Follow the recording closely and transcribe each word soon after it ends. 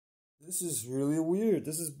This is really weird.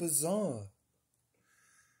 This is bizarre.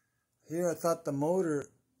 Here I thought the motor,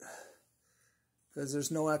 because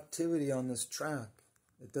there's no activity on this track.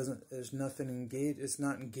 There's nothing engaged. It's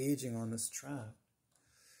not engaging on this track.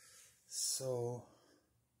 So,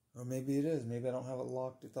 or maybe it is. Maybe I don't have it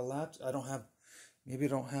locked at the latch. Maybe I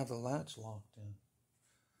don't have the latch locked in.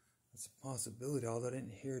 That's a possibility. Although I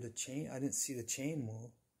didn't hear the chain. I didn't see the chain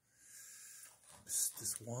move.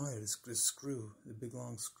 This wire, this screw, the big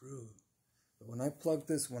long screw. But when I plug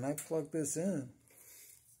this in,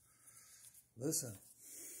 listen,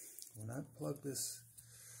 when I plug this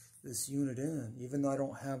unit in, even though I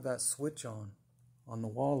don't have that switch on the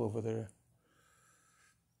wall over there,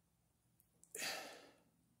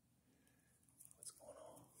 what's going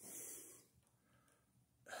on?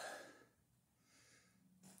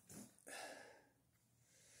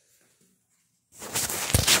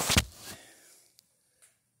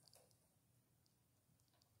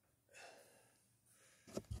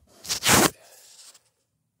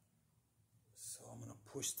 So I'm gonna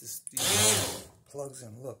push these plugs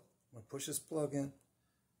in. Look, I'm gonna push this plug in.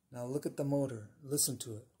 Now look at the motor. Listen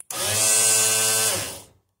to it.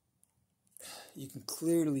 You can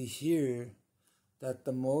clearly hear that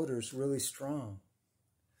the motor's really strong.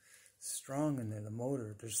 Strong in there, the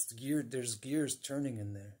motor. There's gears turning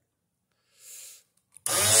in there.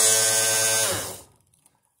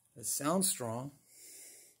 It sounds strong,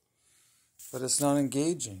 but it's not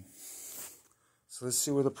engaging. So let's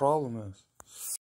see where the problem is.